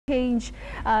Change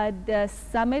the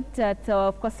summit,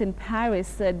 of course, in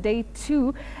Paris, day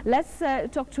 2. Let's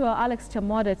talk to Alex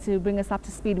Chamwada to bring us up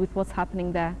to speed with what's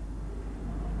happening there.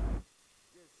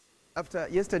 After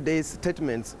yesterday's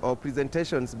statements or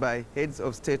presentations by heads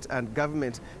of state and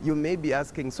government, you may be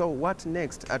asking, so what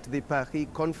next at the Paris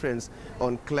conference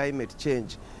on climate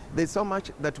change? There's so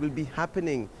much that will be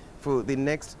happening for the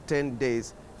next 10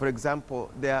 days. For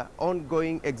example, there are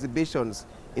ongoing exhibitions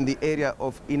in the area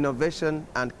of innovation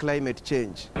and climate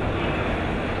change.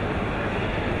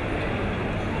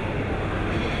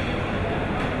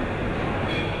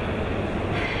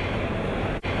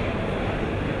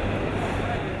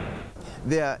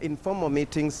 There are informal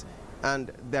meetings,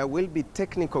 and there will be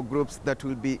technical groups that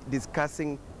will be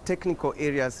discussing technical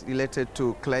areas related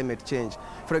to climate change.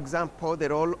 For example, the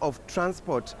role of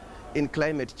transport in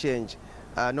climate change,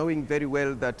 knowing very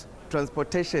well that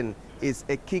transportation is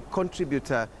a key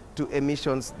contributor to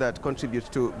emissions that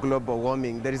contribute to global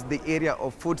warming. There is the area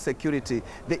of food security,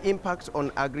 the impact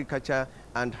on agriculture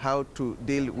and how to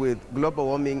deal with global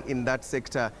warming in that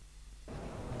sector.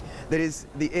 There is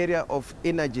the area of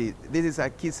energy. This is a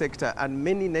key sector, and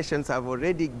many nations have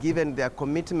already given their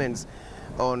commitments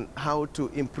on how to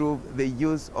improve the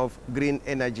use of green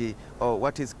energy, or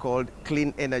what is called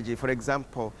clean energy. For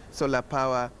example, solar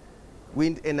power,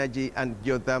 wind energy, and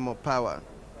geothermal power.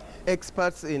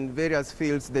 Experts in various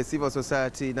fields, the civil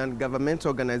society and government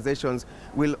organizations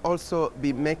will also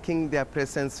be making their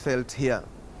presence felt here.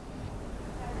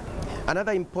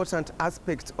 Another important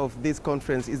aspect of this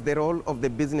conference is the role of the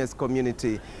business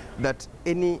community, that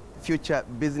any future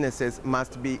businesses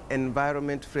must be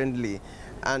environment friendly.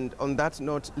 And on that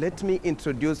note, let me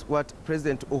introduce what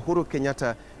President Uhuru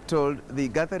Kenyatta told the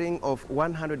gathering of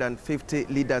 150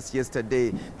 leaders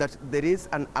yesterday, that there is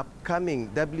an upcoming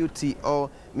WTO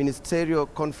ministerial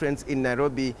conference in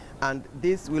Nairobi, and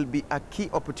this will be a key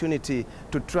opportunity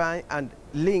to try and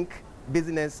link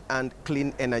business and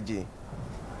clean energy.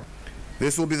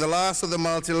 This will be the last of the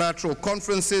multilateral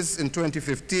conferences in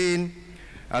 2015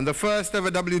 and the first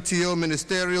ever WTO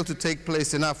ministerial to take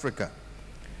place in Africa.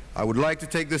 I would like to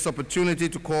take this opportunity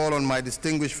to call on my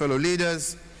distinguished fellow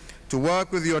leaders to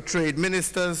work with your trade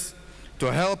ministers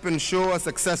to help ensure a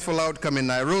successful outcome in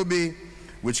Nairobi,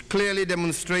 which clearly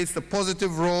demonstrates the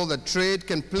positive role that trade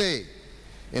can play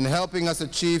in helping us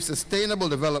achieve sustainable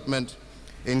development,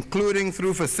 including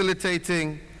through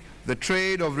facilitating the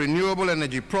trade of renewable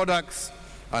energy products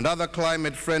and other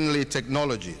climate-friendly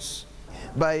technologies.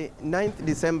 By 9th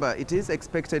December, it is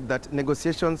expected that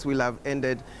negotiations will have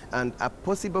ended and a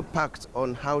possible pact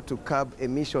on how to curb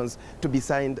emissions to be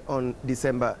signed on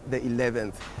December the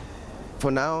 11th. For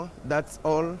now, that's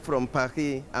all from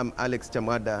Paris. I'm Alex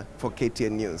Chamwada for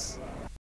KTN News.